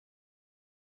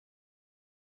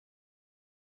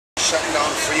shutting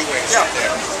down freeways Yeah.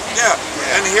 there.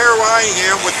 Yeah. And here I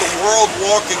am with the world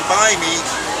walking by me,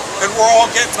 and we're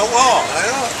all getting along. I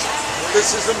know.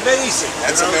 This is amazing.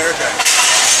 That's America.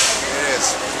 It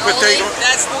is. But they don't,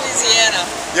 that's Louisiana.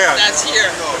 yeah. That's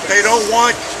here. They don't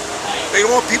want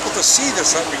people to see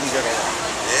this that we can get along.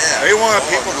 Yeah. They want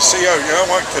people to see, oh, you know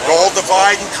what, the all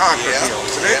divide and conquer deal,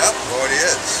 isn't it? Yep. Oh, it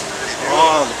is.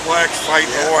 Oh, the black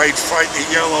fighting the white, fighting the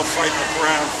yellow, fighting the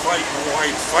brown, fighting the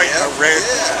white, fighting the red.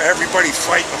 Everybody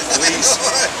fighting the police.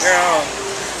 Yeah.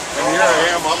 And here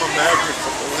I am, I'm a magnet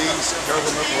for police,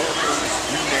 government workers,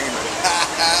 you name it.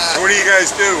 So what do you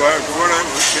guys do?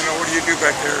 What do you do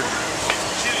back there?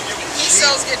 He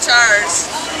sells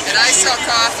guitars, and I sell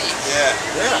coffee. Yeah.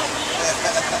 Yeah.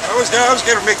 I was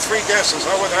going to make 3 guesses.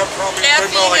 I would have probably been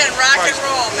Caffeine like and rock and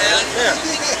roll, man. Yeah.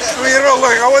 I mean,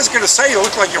 like I was going to say, you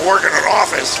look like you're working in an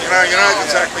office. You're not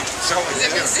exactly selling.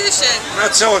 He's a musician. You're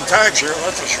not selling timeshare,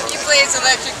 that's for sure. He plays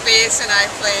electric bass, and I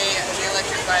play the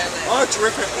electric violin. Oh,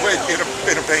 terrific. Wait,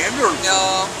 in a band or?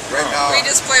 No. Right now. We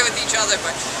just play with each other,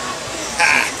 but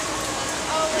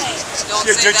don't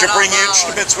Did say you that bring out loud.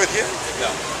 instruments with you? No.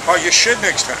 Oh, you should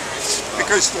next time.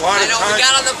 Because a lot I of know, times, we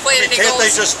got on the plane and he can't goes, they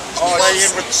just play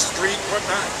in with the street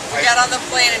whatnot? we got on the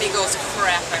plane and he goes,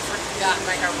 crap, I forgot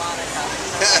my harmonica.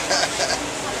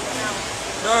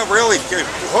 No, really,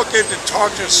 hook in and talk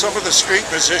to some of the street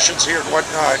musicians here and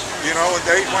whatnot, you know, and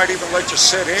they might even let you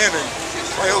sit in and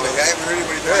play a little. I haven't heard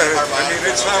anybody play harmonica. I mean,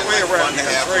 it's that way around here.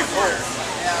 It's very cool.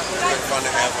 It's really fun to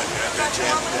have when you're at the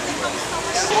jam with anybody.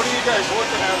 What are you guys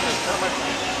looking at this time of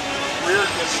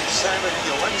weirdness and sanity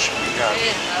election we got?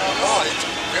 Oh, it's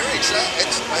very exciting.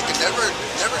 It's like it never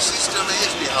ceases to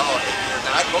amaze me how you're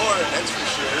not bored, that's for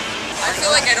sure. I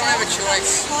feel like I don't have a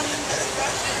choice.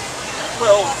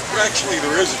 Well, actually,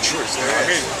 there is a choice there. I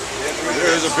mean,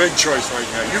 there is a big choice right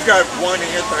now. You've got one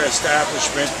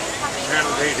anti-establishment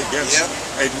candidate against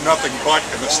a nothing but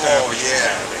an establishment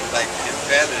candidate. Like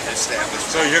embedded establishment.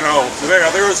 So, you know,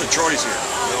 there is a choice here.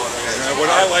 Would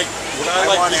I like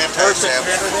the perfect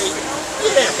candidate?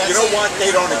 Yeah, you know what?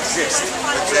 They don't exist.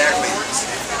 Exactly.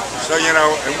 So, you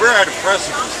know, and we're at a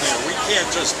precipice here. We can't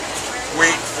just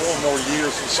wait 4 more years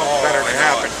for something better to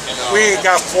happen. We ain't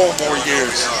got 4 more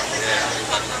years.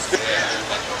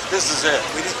 This is it.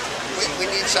 We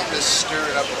need something to stir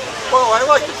it up. Well, I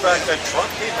like the fact that Trump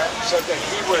came out and said that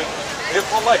he would, if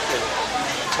elected,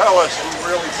 tell us who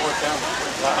really brought down the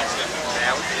Twin Towers.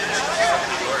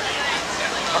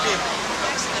 I mean,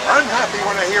 I'm happy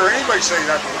when I hear anybody say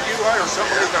that. When you hire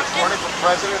somebody that's running for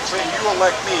president, say, you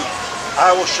elect me,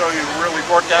 I will show you who really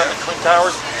brought down the Twin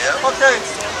Towers. Okay,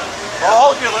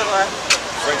 I'll give it that.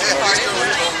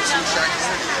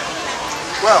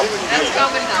 Well, That's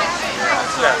coming now.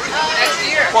 yeah. Next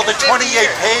year. Well, the 28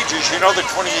 pages, you know the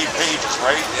 28 pages,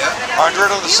 right? 100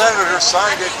 of the senators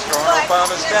signed it during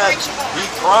Obama's death. He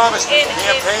promised in the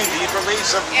campaign he'd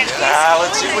release them. Now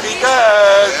let's see what he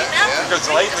does. Because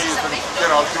lately he's been,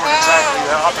 doing exactly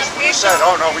the opposite. He said,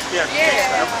 oh no, we can't release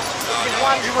them.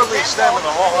 He released them in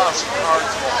the whole House of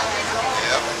Cards.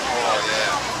 Yep. Oh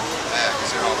yeah. Yeah, because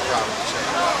they're all properly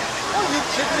checked out. Are you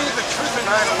kidding me? The truth of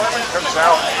 9/11 comes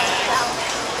out.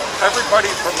 Everybody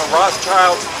from the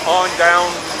Rothschilds on down.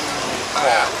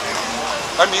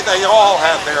 I mean, they all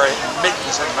have their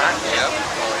mittens and that. Yep.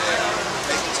 Oh yeah.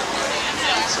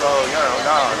 So,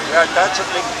 that's a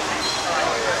big.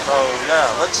 So, yeah,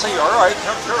 let's see. All right,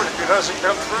 come through. If it doesn't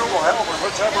come through, well, hell,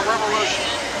 let's have a revolution.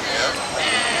 Yep.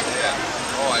 Yeah.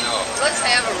 Oh, I know. Let's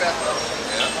have a revolution.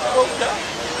 Yeah. Well, yeah.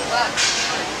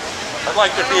 I'd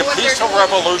like to be a peaceful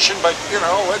revolution, but,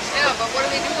 let's... Yeah, but what are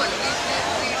they doing? We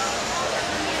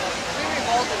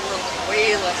revolted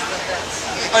way less than this.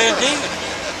 Indeed.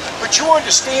 But you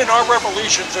understand, our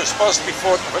revolutions are supposed to be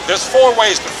there's 4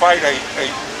 ways to fight a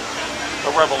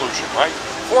revolution, right?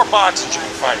 4 boxes you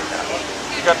can fight it at.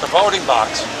 You got the voting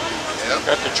box. You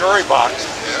got the jury box.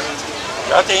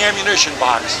 You got the ammunition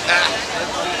box.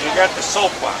 You got the soap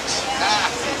box.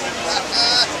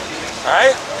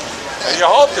 Right? And you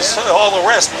hope all the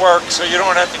rest works so you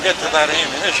don't have to get to that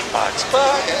ammunition box.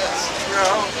 But,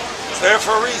 it's there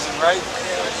for a reason, right?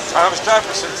 Thomas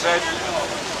Jefferson said,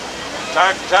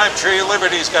 time to time, tree of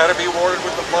liberty's got to be watered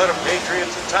with the blood of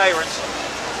patriots and tyrants.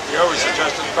 He always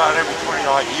suggested about every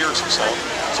 20-odd years or so.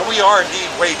 So we are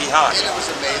indeed way behind. And it was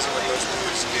amazing what those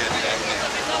movies did.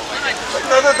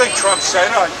 Another thing Trump said,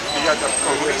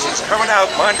 he's coming out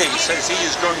Monday, he says he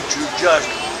is going to just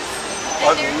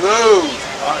unload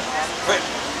on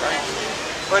Clinton, right?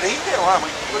 But he did a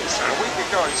week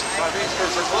ago, he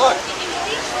says, look,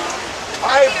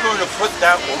 I'm going to put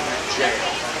that woman in jail.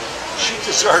 She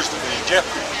deserves to be in jail.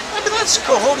 I mean, that's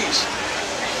cojones.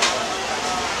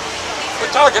 We're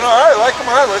talking, all right, like,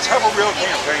 come on, let's have a real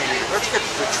campaign here. Let's get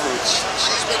to the truths.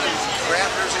 She's been in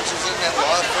Raptors and she's in that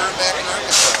law firm back in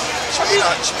Arkansas.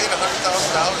 She made $100,000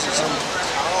 or something.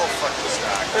 Oh, fucking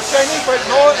stock. If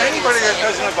anybody that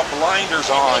doesn't have the blinders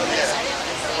on,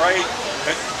 right,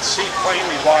 and see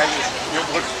plainly why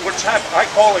what's happening. I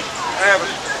call it,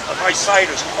 my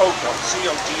site is COTO,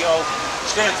 C-O-T-O,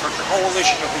 stands for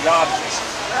Coalition of the Obvious.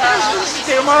 This is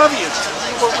damn obvious. This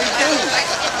is what we do.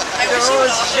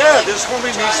 This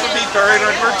woman needs to be buried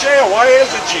under jail. Why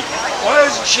isn't she? Why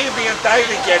isn't she being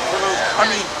indicted yet for those? I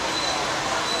mean,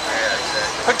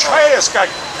 Petraeus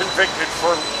got convicted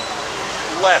for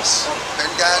less.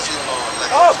 Benghazi law.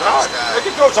 Oh, God.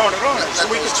 It goes on and on.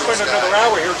 So we could spend another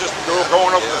hour here just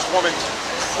going over this woman's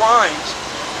crimes.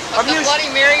 But the Bloody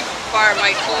Mary bar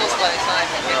might close by the time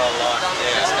it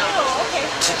gets done.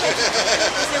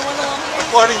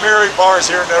 Bloody Mary bars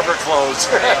here never close.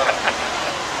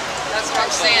 That's what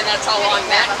I'm saying. That's how long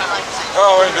that comes.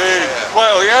 Oh, indeed.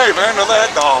 Well, yeah, man, to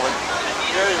that, darling.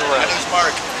 Yeah, you're right. My name's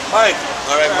Mark. Mike.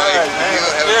 All right, Mike. You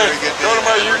have a very good day. Go to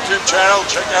my YouTube channel.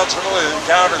 Check out some of the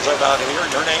encounters I've had here.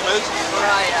 Your name is?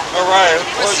 Mariah. Mariah.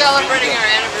 We're celebrating our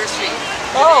anniversary.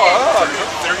 Oh,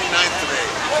 39th today.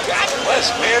 God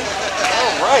bless, man.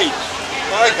 All right.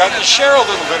 Well, I got to share a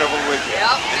little bit of it with you.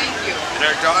 Yep, thank you. And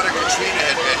our daughter Katrina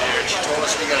had been here. She told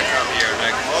us we got to come here. And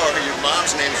I go, oh, your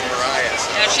mom's name's Mariah.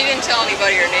 So. Yeah, she didn't tell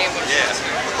anybody her name was. Yeah.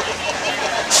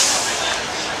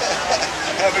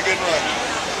 Have a good one.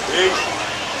 Peace.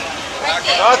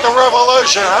 Not the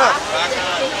revolution, huh?